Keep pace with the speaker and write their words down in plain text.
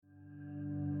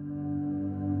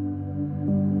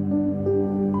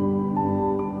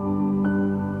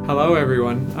Hello,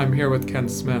 everyone. I'm here with Ken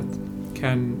Smith.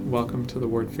 Ken, welcome to the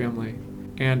Ward family.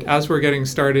 And as we're getting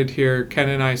started here, Ken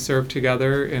and I serve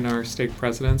together in our stake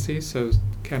presidency. So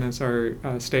Ken is our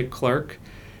stake clerk.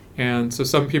 And so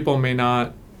some people may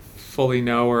not fully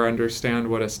know or understand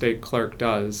what a stake clerk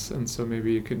does. And so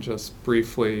maybe you can just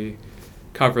briefly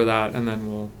cover that, and then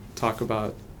we'll talk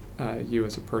about you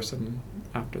as a person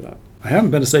after that. I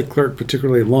haven't been a stake clerk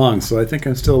particularly long, so I think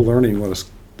I'm still learning what a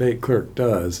stake clerk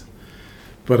does.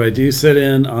 But I do sit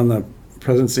in on the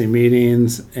presidency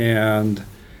meetings, and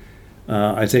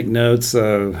I take notes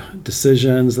of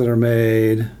decisions that are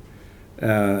made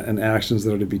and actions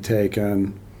that are to be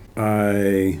taken.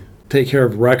 I take care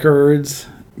of records,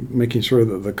 making sure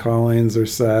that the callings are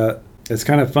set. It's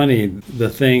kind of funny, the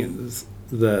things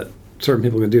that certain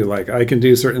people can do. Like, I can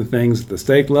do certain things at the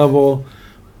stake level,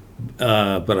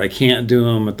 but I can't do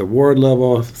them at the ward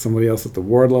level. Somebody else at the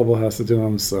ward level has to do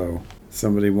them, so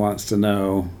somebody wants to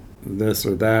know this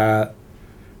or that.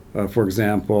 For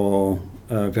example,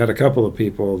 I've had a couple of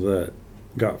people that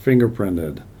got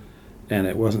fingerprinted and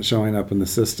it wasn't showing up in the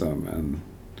system, and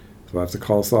so I have to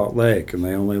call Salt Lake, and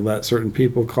they only let certain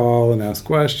people call and ask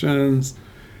questions,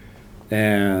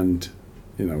 and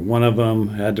one of them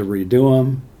had to redo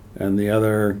them, and the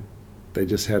other, they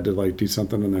just had to do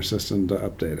something in their system to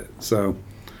update it. So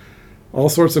all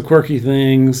sorts of quirky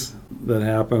things that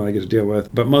happen I get to deal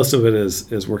with, but most of it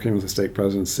is working with the stake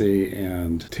presidency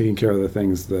and taking care of the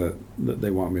things that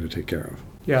they want me to take care of.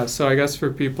 Yeah, so I guess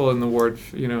for people in the ward,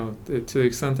 to the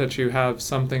extent that you have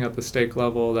something at the stake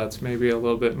level that's maybe a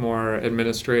little bit more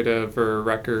administrative or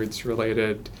records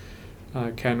related,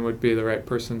 Ken would be the right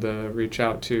person to reach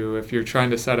out to. If you're trying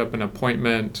to set up an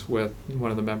appointment with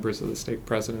one of the members of the stake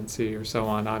presidency or so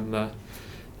on, I'm the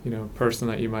person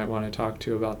that you might want to talk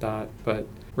to about that. But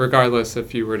regardless,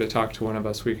 if you were to talk to one of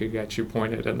us, we could get you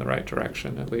pointed in the right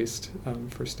direction, at least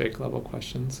for stake level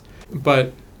questions.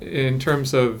 But in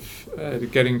terms of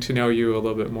getting to know you a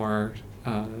little bit more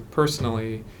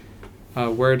personally,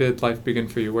 where did life begin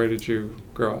for you? Where did you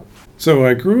grow up? So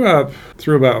I grew up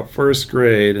through about first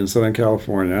grade in Southern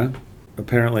California.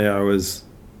 Apparently I was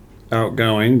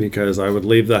outgoing because I would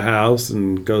leave the house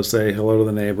and go say hello to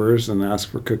the neighbors and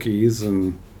ask for cookies,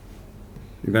 and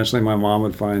eventually my mom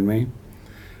would find me.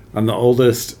 I'm the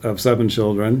oldest of 7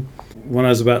 children. When I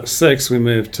was about 6, we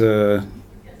moved to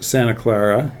Santa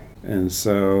Clara, and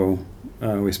so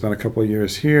we spent a couple of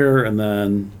years here, and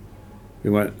then we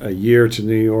went a year to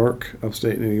New York,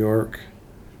 upstate New York,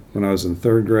 when I was in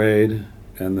 3rd grade,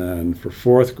 and then for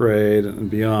 4th grade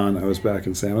and beyond, I was back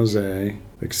in San Jose,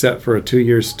 except for a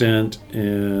 2-year stint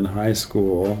in high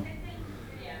school.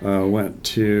 Went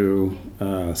to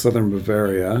Southern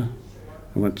Bavaria.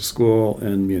 I went to school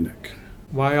in Munich.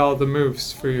 Why all the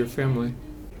moves for your family?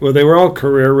 Well, they were all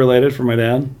career related for my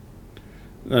dad.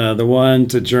 The one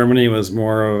to Germany was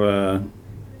more of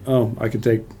I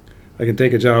can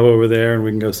take a job over there and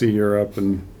we can go see Europe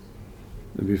and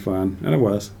it'd be fun. And it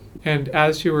was. And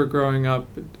as you were growing up,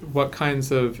 what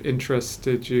kinds of interests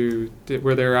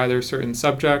were there either certain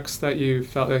subjects that you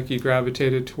felt like you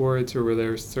gravitated towards, or were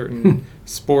there certain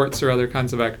sports or other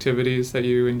kinds of activities that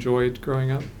you enjoyed growing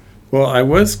up? Well, I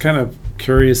was kind of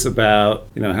curious about,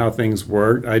 how things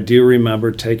worked. I do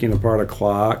remember taking apart a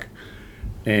clock,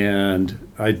 and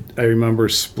I remember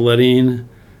splitting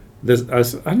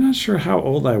this. I'm not sure how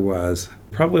old I was,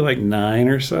 probably like 9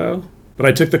 or so. But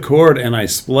I took the cord and I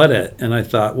split it, and I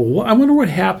thought, well, I wonder what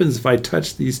happens if I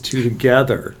touch these two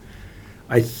together.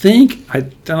 I'm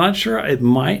not sure, it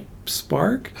might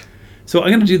spark. So I'm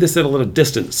going to do this at a little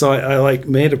distance. So I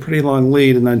made a pretty long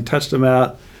lead and then touched them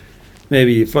out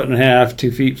maybe 1.5 feet,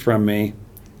 2 feet from me,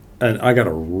 and I got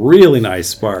a really nice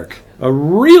spark.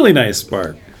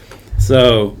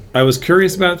 So I was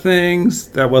curious about things.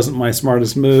 That wasn't my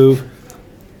smartest move.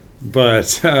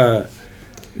 But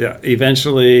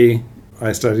eventually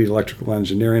I studied electrical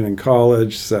engineering in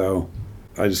college, so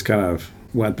I just kind of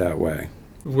went that way.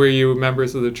 Were you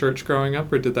members of the church growing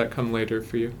up, or did that come later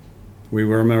for you? We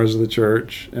were members of the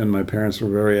church, and my parents were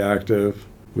very active.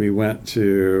 We went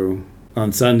to,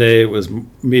 on Sunday, it was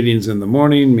meetings in the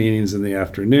morning, meetings in the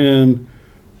afternoon.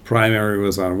 Primary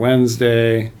was on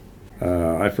Wednesday.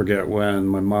 I forget when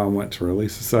my mom went to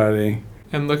Relief Society.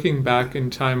 And looking back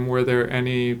in time, were there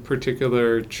any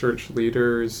particular church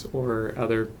leaders or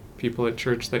other people at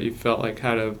church that you felt like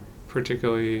had a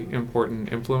particularly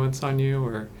important influence on you,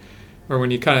 or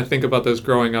when you kind of think about those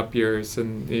growing up years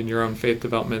and in your own faith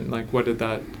development, what did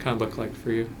that kind of look like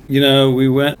for you? We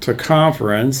went to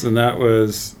conference, and that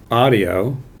was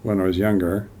audio when I was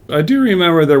younger. I do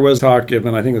remember there was talk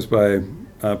given, I think it was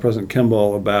by President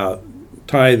Kimball, about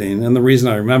tithing. And the reason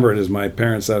I remember it is my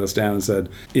parents sat us down and said,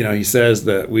 he says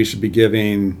that we should be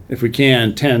giving, if we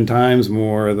can, 10 times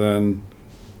more than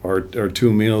our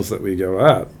 2 meals that we go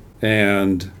up.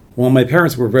 And while my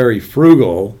parents were very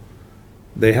frugal,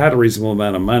 they had a reasonable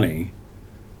amount of money,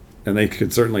 and they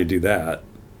could certainly do that.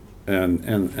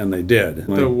 And they did.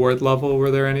 The ward level,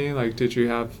 were there any? Like, did you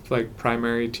have like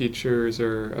primary teachers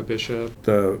or a bishop?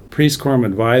 The priest quorum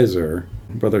advisor,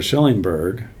 Brother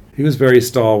Schillingberg, he was very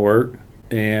stalwart,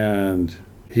 and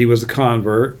he was a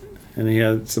convert, and he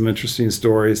had some interesting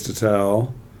stories to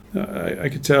tell. I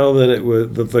could tell that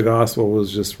that the gospel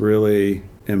was just really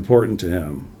important to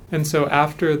him. And so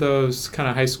after those kind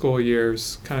of high school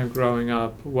years, kind of growing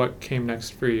up, what came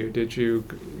next for you?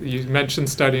 You mentioned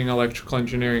studying electrical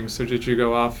engineering, so did you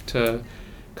go off to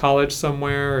college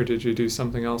somewhere, or did you do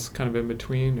something else kind of in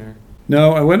between? Or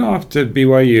No, I went off to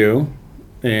BYU,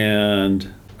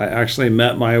 and I actually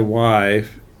met my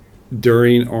wife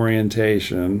during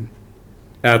orientation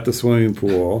at the swimming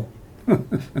pool.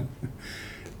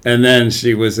 And then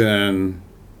she was in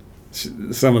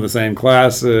some of the same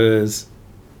classes.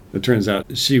 It turns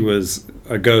out she was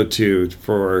a go-to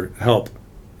for help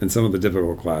in some of the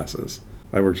difficult classes.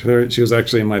 I worked with her. She was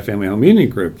actually in my family home union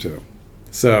group too.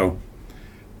 So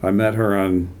I met her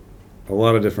on a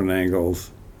lot of different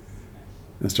angles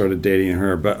and started dating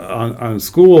her. But on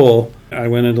school, I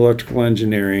went into electrical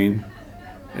engineering,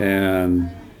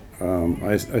 and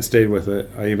I stayed with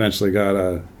it. I eventually got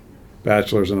a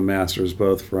bachelor's and a master's,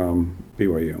 both from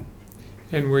BYU.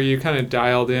 And were you kind of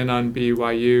dialed in on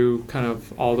BYU kind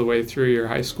of all the way through your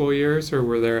high school years, or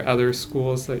were there other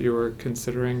schools that you were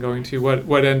considering going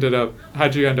to?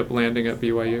 How'd you end up landing at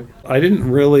BYU? I didn't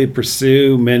really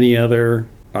pursue many other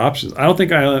options. I don't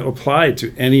think I applied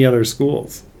to any other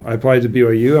schools. I applied to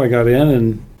BYU, I got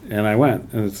in, and I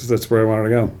went, and that's where I wanted to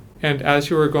go. And as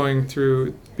you were going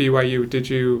through BYU, did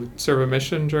you serve a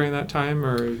mission during that time,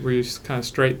 or were you kind of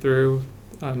straight through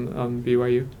on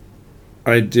BYU?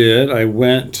 I did. I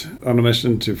went on a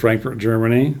mission to Frankfurt,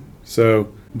 Germany.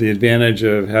 So the advantage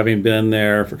of having been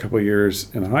there for a couple of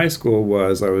years in high school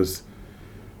was I was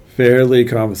fairly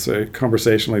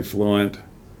conversationally fluent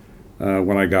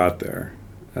when I got there,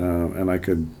 and I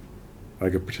could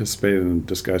participate in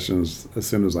discussions as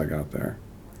soon as I got there.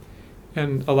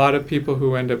 And a lot of people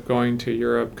who end up going to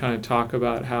Europe kind of talk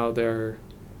about how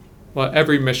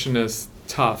every mission is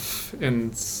tough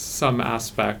in some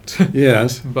aspect.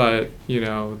 Yes. But,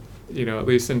 at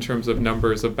least in terms of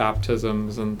numbers of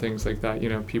baptisms and things like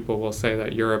that, people will say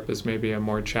that Europe is maybe a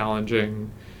more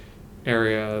challenging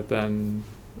area than,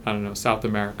 I don't know, South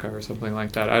America or something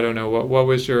like that. I don't know. What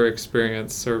was your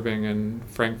experience serving in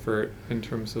Frankfurt in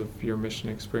terms of your mission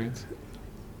experience?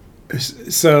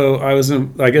 So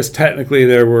I guess technically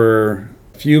there were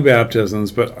few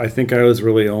baptisms, but I think I was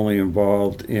really only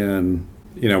involved in,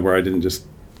 where I didn't just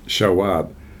show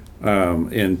up.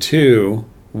 In 2,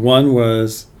 one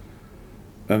was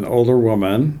an older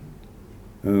woman,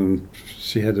 and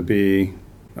she had to be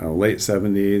late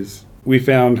 70s. We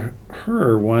found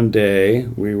her one day.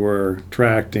 We were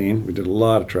tracting. We did a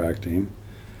lot of tracting.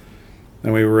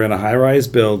 And we were in a high-rise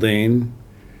building,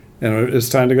 and it was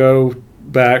time to go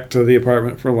back to the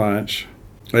apartment for lunch.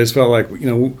 I just felt like,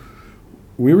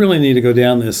 we really need to go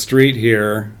down this street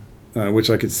here, which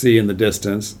I could see in the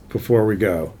distance, before we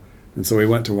go. And so we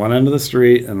went to one end of the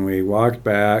street, and we walked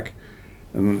back.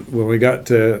 And when we got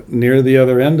to near the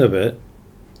other end of it,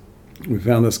 we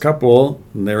found this couple,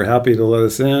 and they were happy to let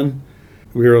us in.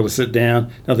 We were able to sit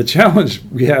down. Now, the challenge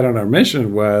we had on our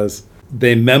mission was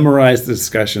they memorized the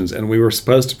discussions, and we were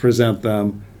supposed to present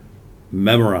them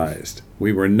memorized.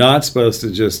 We were not supposed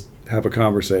to just have a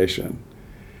conversation.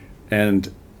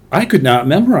 And I could not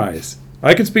memorize.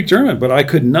 I could speak German, but I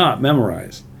could not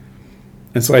memorize.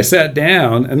 And so I sat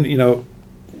down, and,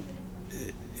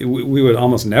 we would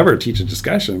almost never teach a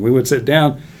discussion. We would sit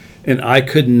down, and I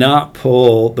could not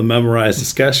pull the memorized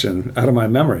discussion out of my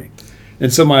memory.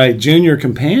 And so my junior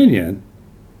companion,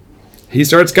 he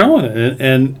starts going,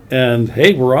 and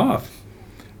hey, we're off.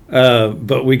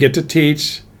 But we get to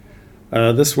teach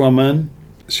this woman.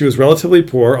 She was relatively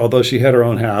poor, although she had her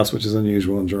own house, which is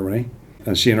unusual in Germany,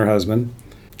 and she and her husband.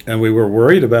 And we were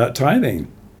worried about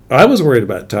tithing. I was worried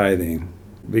about tithing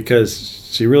because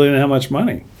she really didn't have much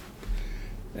money.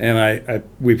 And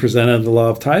we presented the law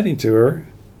of tithing to her,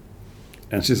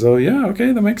 and she said, "Oh, yeah,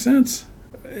 okay, that makes sense."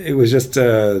 It was just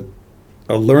a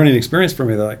learning experience for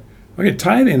me. Like, okay,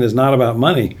 tithing is not about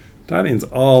money. Tithing is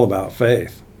all about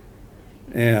faith.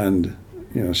 And,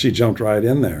 she jumped right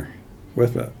in there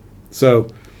with it. So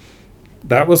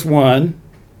that was one.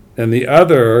 And the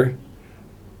other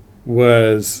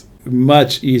was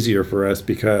much easier for us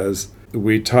because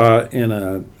we taught in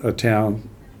a town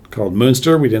called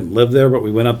Munster. We didn't live there, but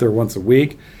we went up there once a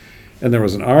week. And there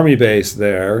was an army base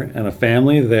there, and a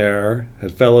family there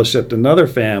had fellowshipped another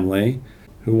family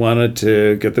who wanted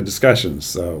to get the discussions.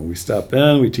 So we step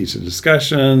in, we teach the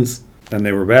discussions, and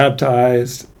they were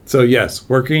baptized. So yes,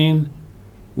 working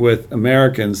with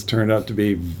Americans turned out to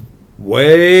be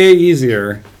way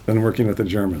easier than working with the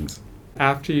Germans.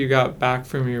 After you got back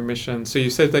from your mission, so you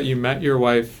said that you met your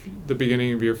wife the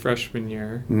beginning of your freshman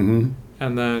year. Mm-hmm.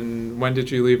 And then when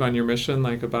did you leave on your mission?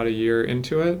 Like about a year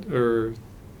into it, or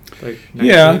like 19,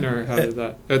 Yeah. or how did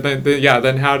that?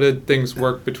 Then how did things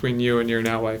work between you and your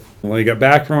now wife? When we got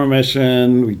back from our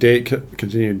mission, we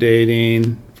continued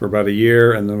dating for about a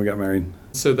year, and then we got married.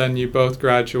 So then you both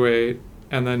graduate,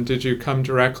 and then did you come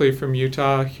directly from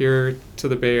Utah here to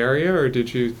the Bay Area, or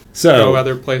did you go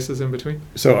other places in between?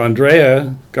 So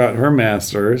Andrea got her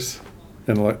master's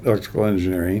in electrical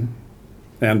engineering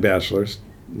and bachelor's,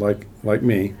 like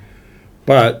me.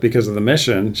 But because of the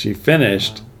mission, she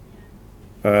finished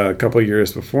a couple of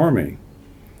years before me.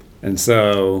 And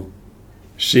so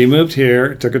she moved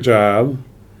here, took a job,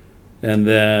 and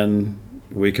then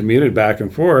we commuted back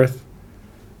and forth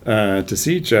to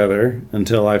see each other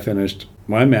until I finished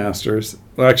my master's.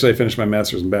 Well, actually, I finished my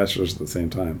master's and bachelor's at the same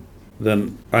time.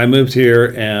 Then I moved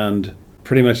here, and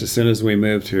pretty much as soon as we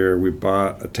moved here, we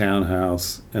bought a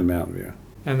townhouse in Mountain View.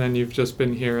 And then you've just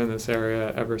been here in this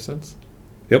area ever since?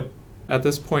 Yep. At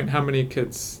this point, how many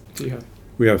kids do you have?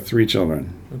 We have 3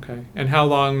 children. Okay. And how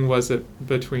long was it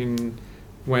between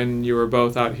when you were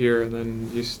both out here and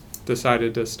then you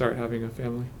decided to start having a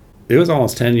family? It was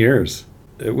almost 10 years.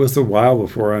 It was a while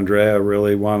before Andrea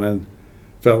really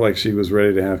felt like she was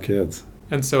ready to have kids.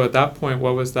 And so at that point,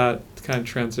 what was that kind of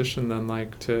transition then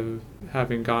like to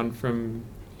having gone from,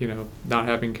 not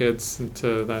having kids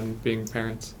to then being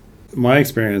parents? My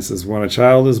experience is when a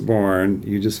child is born,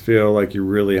 you just feel like you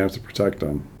really have to protect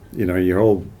them. Your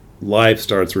whole life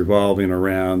starts revolving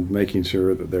around making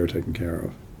sure that they're taken care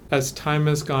of. As time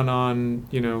has gone on,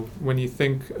 when you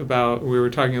think about, we were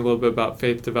talking a little bit about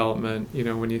faith development,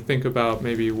 when you think about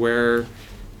maybe where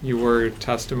you were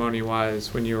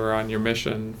testimony-wise when you were on your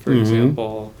mission, for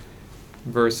example,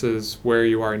 versus where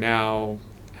you are now,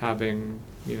 having,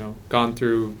 gone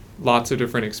through lots of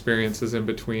different experiences in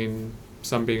between,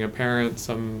 some being a parent,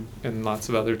 some in lots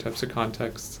of other types of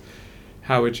contexts.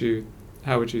 How would you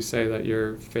say that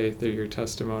your faith or your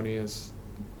testimony has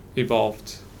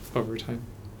evolved over time?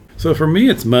 So for me,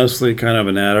 it's mostly kind of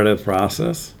an additive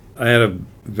process. I had a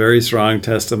very strong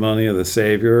testimony of the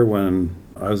Savior when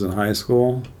I was in high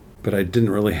school, but I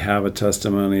didn't really have a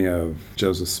testimony of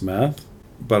Joseph Smith.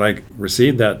 But I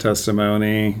received that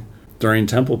testimony during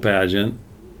Temple Pageant.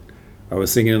 I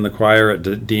was singing in the choir at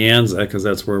De Anza because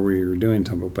that's where we were doing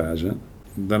Temple Pageant.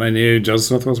 Then I knew Joseph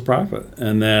Smith was a prophet.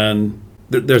 And then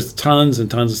there's tons and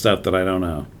tons of stuff that I don't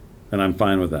know, and I'm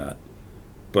fine with that.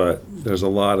 But there's a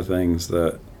lot of things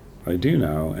that I do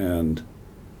know, and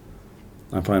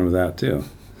I'm fine with that too.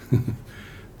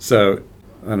 So,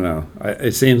 I don't know.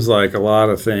 It seems like a lot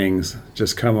of things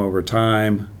just come over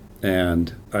time,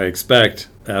 and I expect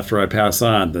after I pass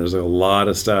on, there's a lot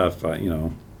of stuff,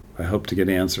 I hope to get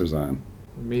answers on.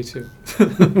 Me too.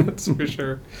 That's for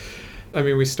sure. I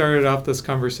mean, we started off this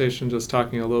conversation just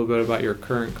talking a little bit about your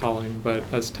current calling, but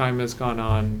as time has gone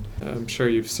on, I'm sure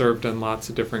you've served in lots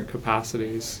of different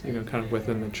capacities, kind of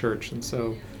within the church. And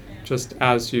so just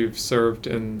as you've served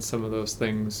in some of those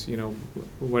things,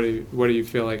 what do you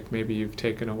feel like maybe you've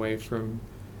taken away from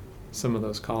some of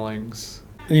those callings?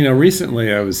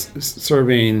 Recently I was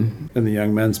serving in the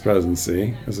Young Men's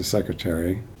Presidency as a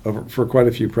secretary for quite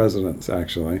a few presidents,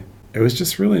 actually. It was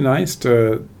just really nice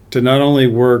to not only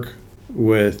work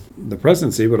with the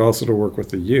presidency, but also to work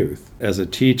with the youth. As a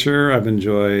teacher, I've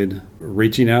enjoyed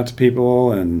reaching out to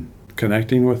people and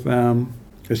connecting with them.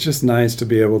 It's just nice to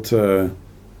be able to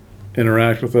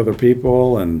interact with other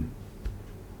people and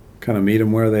kind of meet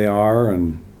them where they are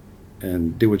and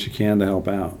do what you can to help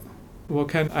out. Well,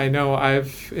 Ken, I know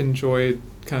I've enjoyed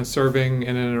kind of serving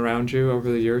in and around you over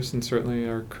the years, and certainly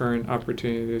our current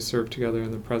opportunity to serve together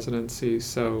in the presidency.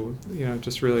 So,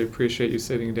 just really appreciate you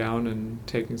sitting down and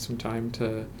taking some time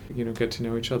to, get to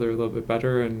know each other a little bit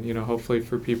better. And, hopefully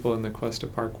for people in the Cuesta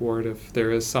Park ward, if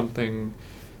there is something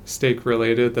stake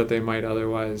related that they might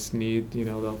otherwise need,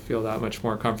 they'll feel that much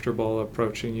more comfortable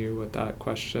approaching you with that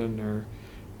question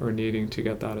or needing to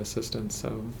get that assistance.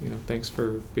 So, thanks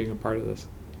for being a part of this.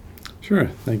 Sure.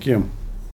 Thank you.